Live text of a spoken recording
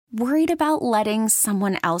Worried about letting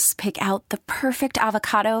someone else pick out the perfect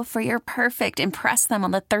avocado for your perfect impress them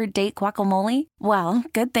on the third date guacamole? Well,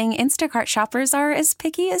 good thing Instacart shoppers are as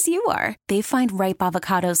picky as you are. They find ripe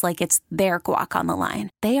avocados like it's their guac on the line.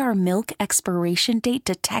 They are milk expiration date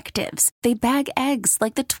detectives. They bag eggs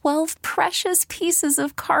like the 12 precious pieces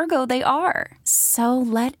of cargo they are. So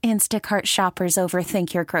let Instacart shoppers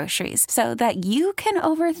overthink your groceries so that you can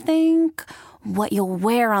overthink what you'll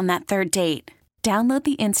wear on that third date. Download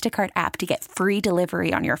the Instacart app to get free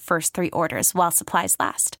delivery on your first 3 orders while supplies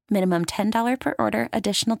last. Minimum $10 per order.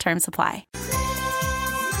 Additional terms apply.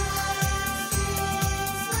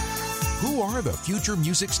 Who are the future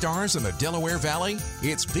music stars in the Delaware Valley?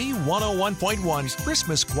 It's B101.1's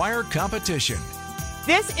Christmas Choir Competition.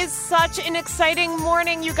 This is such an exciting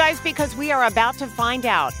morning, you guys, because we are about to find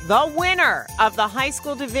out the winner of the high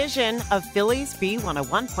school division of Philly's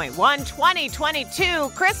B101.1 2022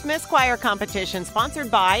 Christmas Choir Competition, sponsored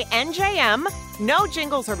by NJM. No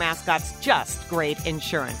jingles or mascots, just great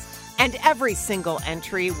insurance. And every single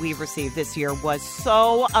entry we received this year was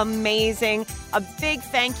so amazing. A big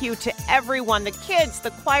thank you to everyone, the kids, the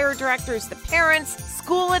choir directors, the parents,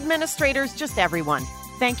 school administrators, just everyone.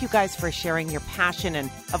 Thank you guys for sharing your passion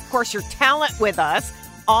and, of course, your talent with us.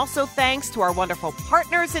 Also, thanks to our wonderful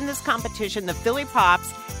partners in this competition, the Philly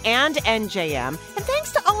Pops and NJM. And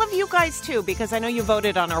thanks to all of you guys, too, because I know you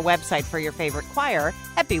voted on our website for your favorite choir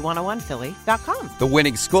at B101Philly.com. The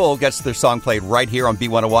winning school gets their song played right here on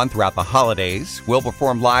B101 throughout the holidays. We'll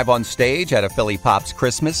perform live on stage at a Philly Pops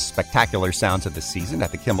Christmas Spectacular Sounds of the Season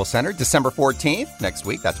at the Kimball Center, December 14th, next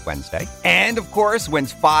week. That's Wednesday. And, of course,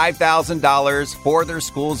 wins $5,000 for their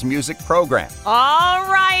school's music program.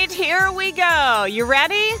 All right, here we go. You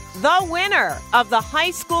ready? The winner of the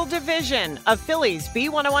high school division of Philly's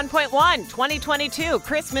B101.1 2022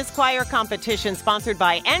 Christmas Choir Competition, sponsored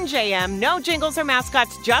by NJM. No jingles or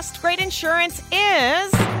mascots, just great insurance,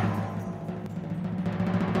 is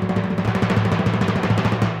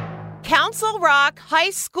Council Rock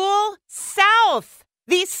High School South.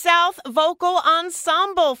 The South Vocal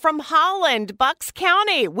Ensemble from Holland, Bucks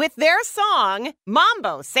County, with their song,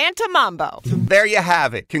 Mambo, Santa Mambo. There you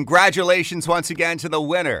have it. Congratulations once again to the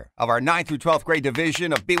winner of our 9th through 12th grade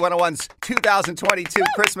division of B101's 2022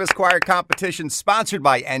 Christmas Choir Competition, sponsored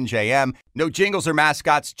by NJM. No jingles or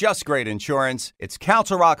mascots, just great insurance. It's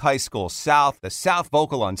Council Rock High School South, the South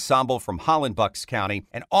Vocal Ensemble from Holland, Bucks County.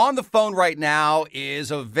 And on the phone right now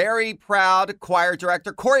is a very proud choir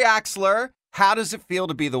director, Corey Axler. How does it feel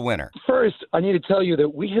to be the winner? First, I need to tell you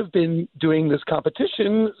that we have been doing this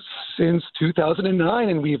competition since 2009,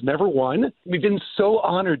 and we've never won. We've been so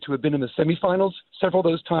honored to have been in the semifinals several of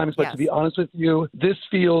those times, but to be honest with you, this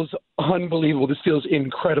feels unbelievable. This feels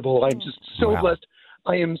incredible. I'm just so blessed.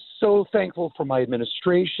 I am so thankful for my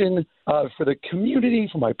administration, for the community,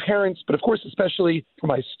 for my parents, but of course, especially for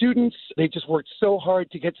my students. They just worked so hard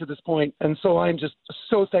to get to this point. And so I'm just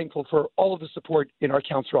so thankful for all of the support in our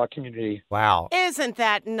Council Rock community. Wow. Isn't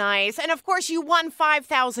that nice? And of course, you won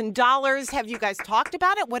 $5,000. Have you guys talked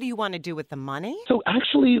about it? What do you want to do with the money? So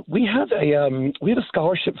actually, we have a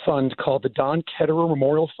scholarship fund called the Don Ketterer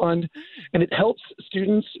Memorial Fund, and it helps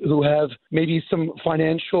students who have maybe some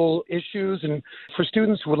financial issues, and for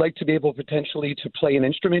students who would like to be able potentially to play an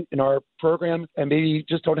instrument in our program and maybe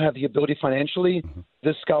just don't have the ability financially,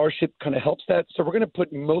 this scholarship kind of helps that. So we're going to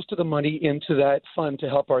put most of the money into that fund to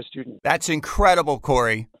help our students. That's incredible,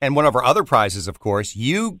 Corey. And one of our other prizes, of course,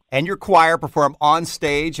 you and your choir perform on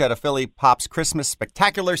stage at a Philly Pops Christmas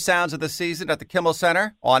Spectacular Sounds of the Season at the Kimball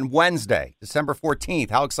Center on Wednesday, December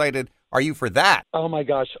 14th. How excited are you for that? Oh, my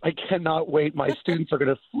gosh. I cannot wait. My students are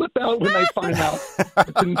going to flip out when they find out.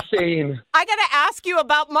 It's insane. I got to ask you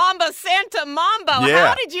about Mambo Santa Mambo. Yeah.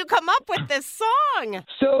 How did you come up with this song?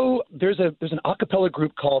 So there's an a cappella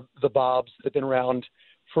group called The Bobs that have been around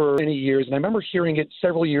for many years. And I remember hearing it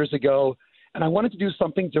several years ago. And I wanted to do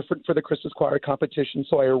something different for the Christmas choir competition.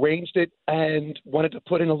 So I arranged it and wanted to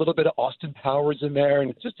put in a little bit of Austin Powers in there,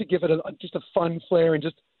 and just to give it just a fun flair and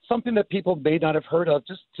just something that people may not have heard of,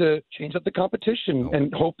 just to change up the competition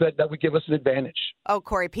and hope that would give us an advantage. Oh,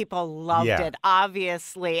 Corey, people loved it,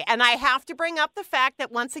 obviously. And I have to bring up the fact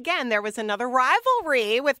that, once again, there was another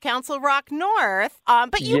rivalry with Council Rock North.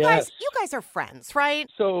 But you guys are friends, right?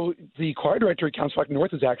 So the choir director at Council Rock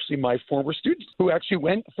North is actually my former student who actually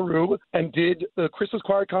went through and did the Christmas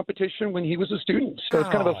choir competition when he was a student. So it's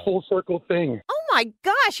kind of a full circle thing. Oh, my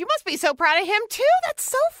gosh. You must be so proud of him, too. That's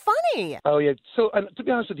so funny. Oh, yeah. So to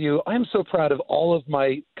be honest with you, I am so proud of all of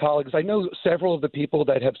my colleagues. I know several of the people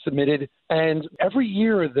that have submitted, and every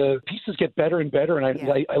year the pieces get better and better. And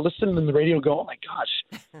I listen to them on the radio and go, oh, my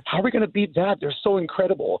gosh, how are we going to beat that? They're so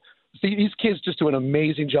incredible. these kids just do an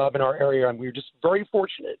amazing job in our area, and we're just very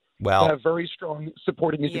fortunate to have very strong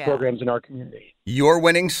supported music programs in our community. Your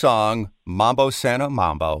winning song, Mambo Santa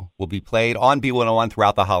Mambo, will be played on B101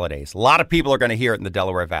 throughout the holidays. A lot of people are going to hear it in the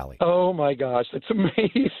Delaware Valley. Oh, my gosh. That's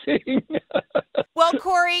amazing. Well,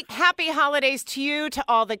 Corey, happy holidays to you, to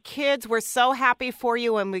all the kids. We're so happy for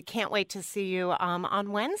you, and we can't wait to see you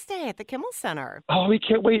on Wednesday at the Kimmel Center. Oh, we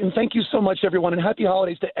can't wait. And thank you so much, everyone, and happy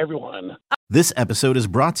holidays to everyone. This episode is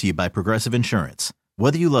brought to you by Progressive Insurance.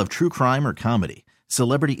 Whether you love true crime or comedy,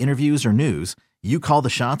 celebrity interviews or news, you call the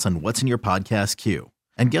shots on what's in your podcast queue.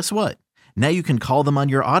 And guess what? Now you can call them on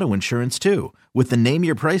your auto insurance, too, with the Name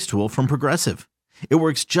Your Price tool from Progressive. It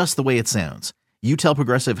works just the way it sounds. You tell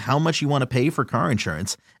Progressive how much you want to pay for car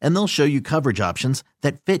insurance, and they'll show you coverage options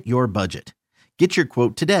that fit your budget. Get your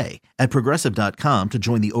quote today at Progressive.com to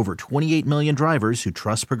join the over 28 million drivers who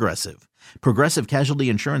trust Progressive. Progressive Casualty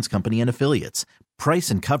Insurance Company and Affiliates. Price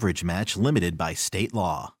and coverage match limited by state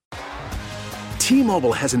law.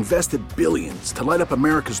 T-Mobile has invested billions to light up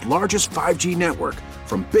America's largest 5G network,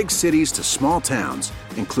 from big cities to small towns,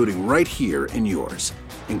 including right here in yours.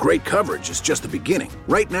 And great coverage is just the beginning.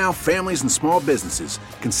 Right now, families and small businesses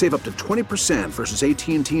can save up to 20% versus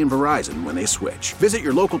AT&T and Verizon when they switch. Visit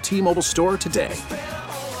your local T-Mobile store today.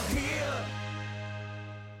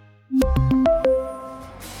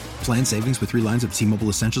 Plan savings with 3 lines of T-Mobile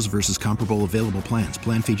Essentials versus comparable available plans.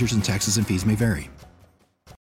 Plan features and taxes and fees may vary.